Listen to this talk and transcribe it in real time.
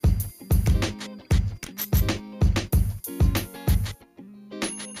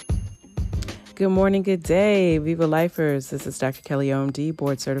Good morning, good day, Viva Lifers. This is Dr. Kelly OMD,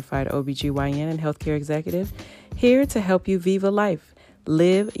 board certified OBGYN and healthcare executive, here to help you Viva Life.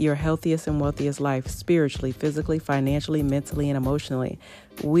 Live your healthiest and wealthiest life spiritually, physically, financially, mentally, and emotionally.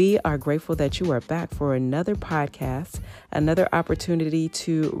 We are grateful that you are back for another podcast, another opportunity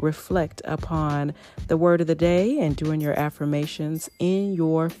to reflect upon the word of the day and doing your affirmations in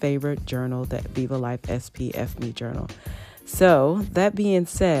your favorite journal, that Viva Life SPF Me journal. So that being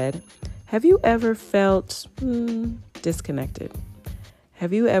said, have you ever felt disconnected?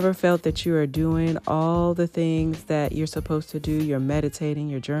 Have you ever felt that you are doing all the things that you're supposed to do? You're meditating,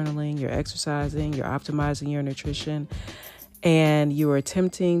 you're journaling, you're exercising, you're optimizing your nutrition, and you are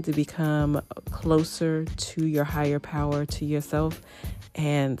attempting to become closer to your higher power, to yourself,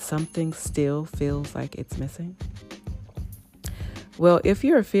 and something still feels like it's missing? Well, if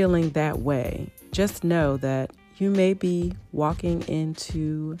you're feeling that way, just know that you may be walking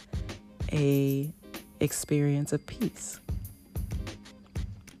into a experience of peace.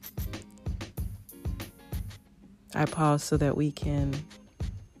 I pause so that we can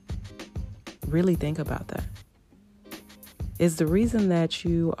really think about that. Is the reason that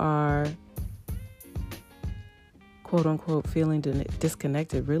you are, quote unquote, feeling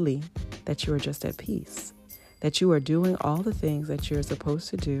disconnected really that you are just at peace? That you are doing all the things that you're supposed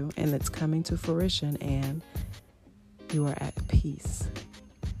to do and it's coming to fruition and you are at peace?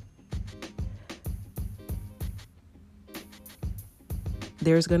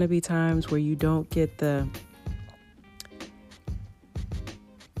 There's going to be times where you don't get the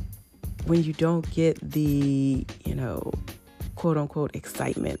quote unquote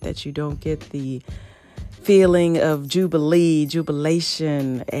excitement, that you don't get the feeling of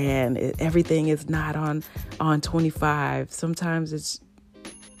jubilation, and everything is not on 25. Sometimes it's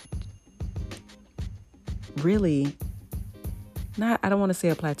really not, I don't want to say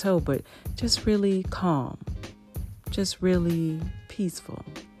a plateau, but just really calm, just really peaceful.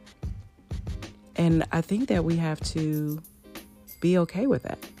 And I think that we have to be okay with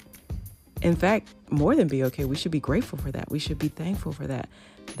that. In fact, more than be okay, we should be grateful for that. We should be thankful for that.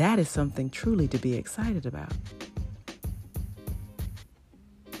 That is something truly to be excited about.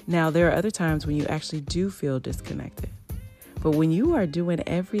 Now, there are other times when you actually do feel disconnected. But when you are doing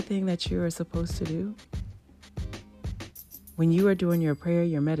everything that you are supposed to do, when you are doing your prayer,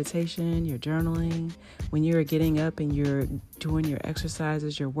 your meditation, your journaling, when you are getting up and you're doing your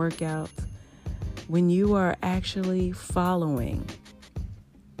exercises, your workouts, when you are actually following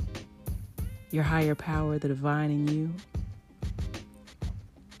your higher power, the divine in you,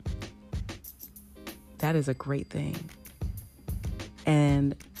 that is a great thing.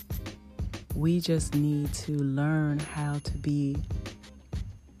 And we just need to learn how to be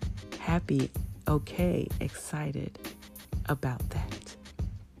happy, okay, excited about that.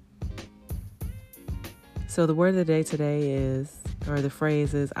 So the word of the day today is, or the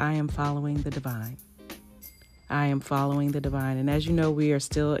phrase is, I am following the divine. I am following the divine. And as you know, we are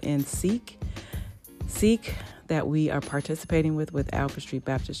still in Seek that we are participating with Alpha Street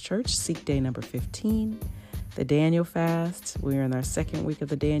Baptist Church, Seek Day number 15, the Daniel Fast. We're in our second week of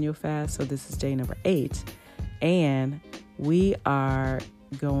the Daniel Fast, so this is day number 8. And we are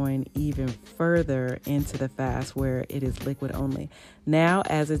going even further into the fast where it is liquid only. Now,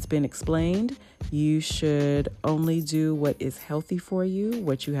 as it's been explained, you should only do what is healthy for you,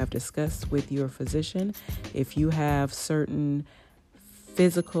 what you have discussed with your physician. If you have certain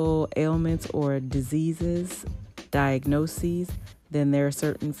physical ailments or diseases, diagnoses, then there are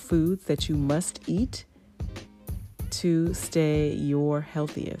certain foods that you must eat to stay your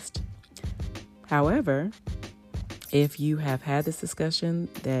healthiest. However, if you have had this discussion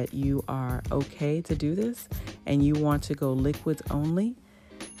that you are okay to do this and you want to go liquids only,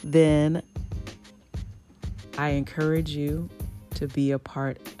 then I encourage you to be a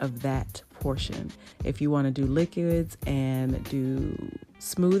part of that portion. If you want to do liquids and do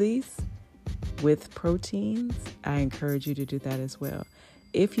smoothies with proteins, I encourage you to do that as well.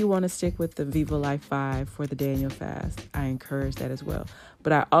 If you want to stick with the Viva Life 5 for the Daniel Fast, I encourage that as well.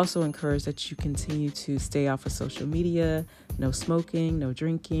 But I also encourage that you continue to stay off of social media, no smoking, no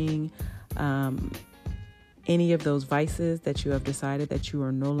drinking, any of those vices that you have decided that you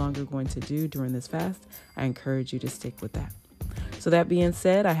are no longer going to do during this fast. I encourage you to stick with that. So that being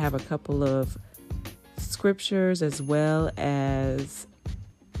said, I have a couple of scriptures as well as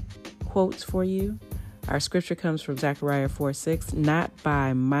quotes for you. Our scripture comes from Zechariah 4:6, not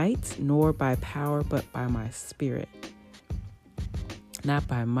by might nor by power, but by my spirit. Not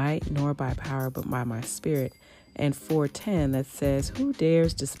by might nor by power, but by my spirit. And 4:10 that says, who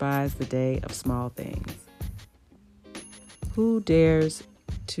dares despise the day of small things? Who dares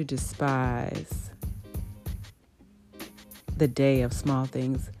to despise the day of small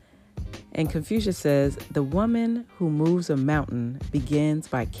things. And Confucius says, the woman who moves a mountain begins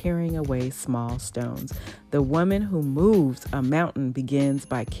by carrying away small stones. The woman who moves a mountain begins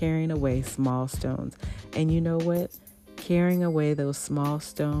by carrying away small stones. And you know what? Carrying away those small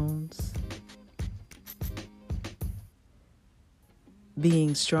stones,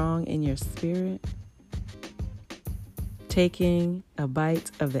 being strong in your spirit, taking a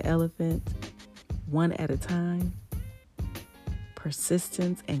bite of the elephant one at a time,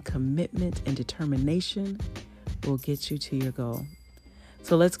 persistence and commitment and determination will get you to your goal.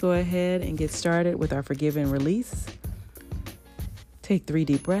 So let's go ahead and get started with our forgive and release. Take 3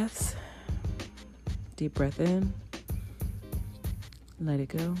 deep breaths. Deep breath in. Let it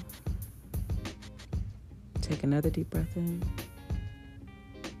go. Take another deep breath in.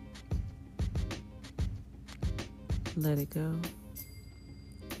 Let it go.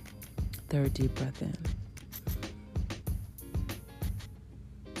 3rd deep breath in.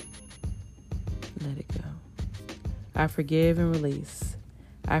 Let it go. I forgive and release.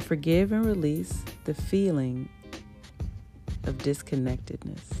 I forgive and release the feeling of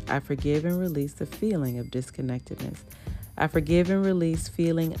disconnectedness. I forgive and release the feeling of disconnectedness. I forgive and release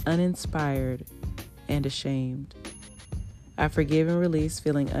feeling uninspired and ashamed. I forgive and release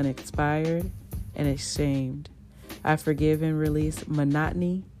feeling uninspired and ashamed. I forgive and release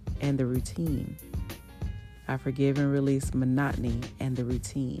monotony and the routine. I forgive and release monotony and the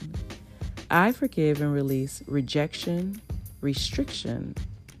routine. I forgive and release rejection, restriction,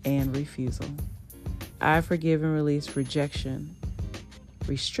 and refusal. I forgive and release rejection,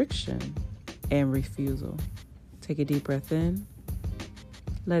 restriction, and refusal. Take a deep breath in.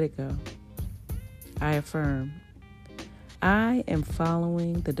 Let it go. I affirm. I am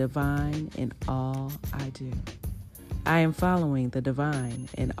following the divine in all I do. I am following the divine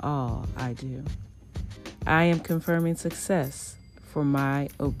in all I do. I am confirming success for my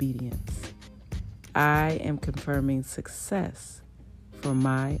obedience. I am confirming success for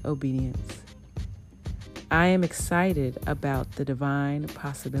my obedience. I am excited about the divine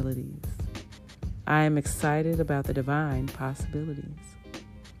possibilities. I am excited about the divine possibilities.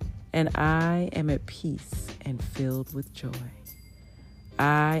 And I am at peace and filled with joy.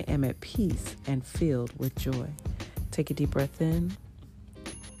 I am at peace and filled with joy. Take a deep breath in.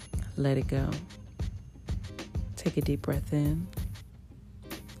 Let it go. Take a deep breath in.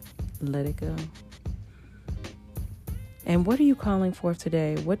 Let it go. And what are you calling forth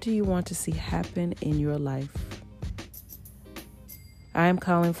today? What do you want to see happen in your life? I am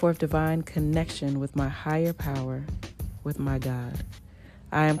calling forth divine connection with my higher power, with my God.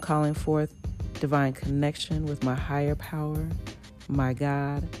 I am calling forth divine connection with my higher power, my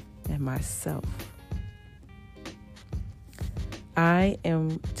God, and myself. I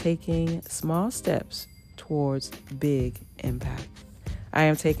am taking small steps towards big impact. I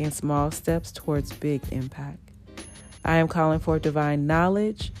am taking small steps towards big impact. I am calling for divine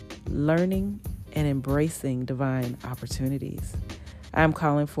knowledge, learning, and embracing divine opportunities. I am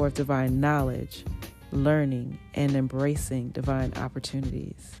calling for divine knowledge, learning, and embracing divine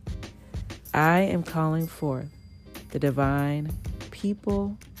opportunities. I am calling forth the divine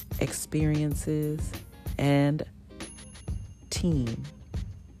people, experiences, and team.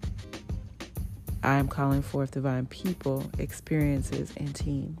 I am calling forth divine people, experiences, and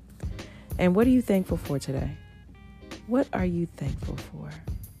team. And what are you thankful for today? What are you thankful for?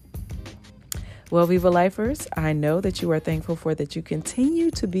 Well, Viva Lifers, I know that you are thankful for that you continue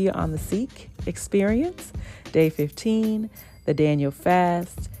to be on the Seek experience, day 15, the Daniel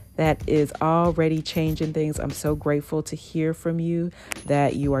fast, that is already changing things. I'm so grateful to hear from you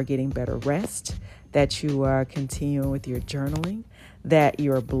that you are getting better rest, that you are continuing with your journaling, that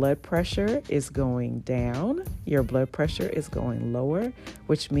your blood pressure is going down, your blood pressure is going lower,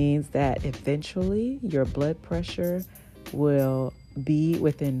 which means that eventually your blood pressure will be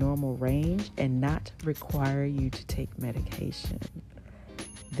within normal range and not require you to take medication.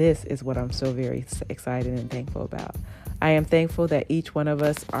 This is what I'm so very excited and thankful about. I am thankful that each one of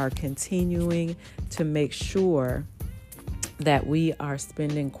us are continuing to make sure that we are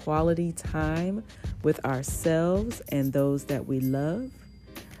spending quality time with ourselves and those that we love,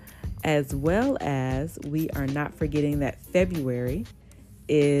 as well as we are not forgetting that February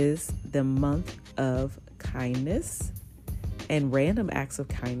is the month of kindness and random acts of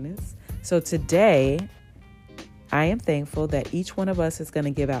kindness. So today, I am thankful that each one of us is going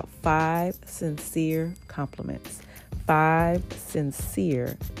to give out 5 sincere compliments. 5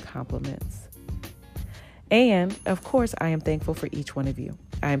 sincere compliments. And of course, I am thankful for each one of you.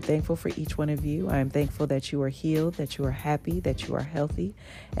 I am thankful for each one of you. I am thankful that you are healed, that you are happy, that you are healthy,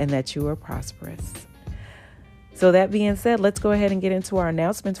 and that you are prosperous. So that being said, let's go ahead and get into our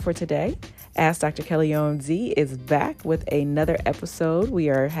announcements for today. Ask Dr. Kelly OMD is back with another episode. We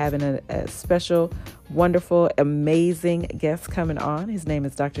are having a special, wonderful, amazing guest coming on. His name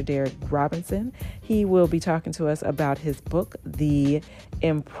is Dr. Derek Robinson. He will be talking to us about his book, The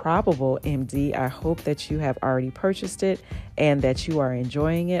Improbable MD. I hope that you have already purchased it and that you are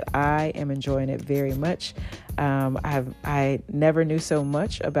enjoying it. I am enjoying it very much. I never knew so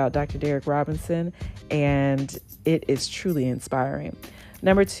much about Dr. Derek Robinson, and it is truly inspiring.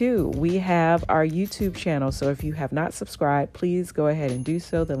 Number 2, we have our YouTube channel. So if you have not subscribed, please go ahead and do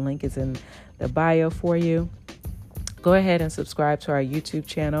so. The link is in the bio for you. Go ahead and subscribe to our YouTube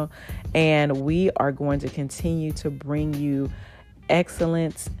channel, and we are going to continue to bring you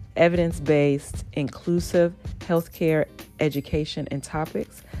excellent, evidence-based, inclusive healthcare education and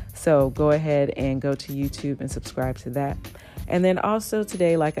topics. So go ahead and go to YouTube and subscribe to that. And then also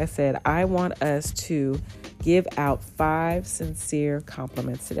today, like I said, I want us to give out 5 sincere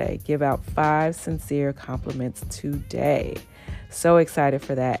compliments today. Give out 5 sincere compliments today. So excited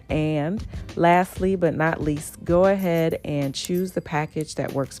for that. And lastly, but not least, go ahead and choose the package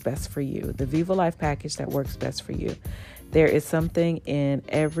that works best for you, the Viva Life package that works best for you. There is something in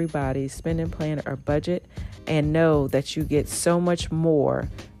everybody's spending plan or budget, and know that you get so much more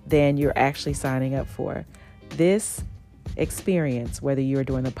than you're actually signing up for. This experience, whether you're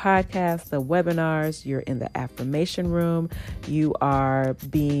doing the podcast, the webinars, you're in the affirmation room, you are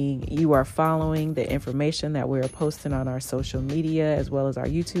following the information that we're posting on our social media as well as our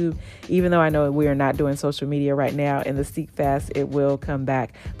YouTube. Even though I know we are not doing social media right now in the Seek Fast, it will come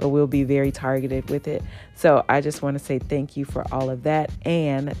back, but we'll be very targeted with it. So I just want to say thank you for all of that,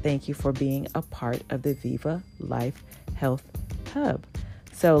 and thank you for being a part of the Viva Life Health Hub.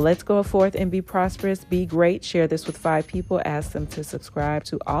 So let's go forth and be prosperous, be great. Share this with 5 people. Ask them to subscribe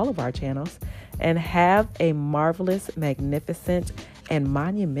to all of our channels, and have a marvelous, magnificent, and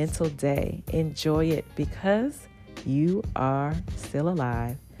monumental day. Enjoy it, because you are still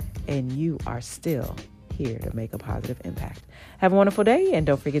alive and you are still here to make a positive impact. Have a wonderful day, and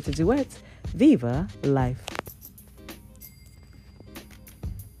don't forget to do what? Viva Life.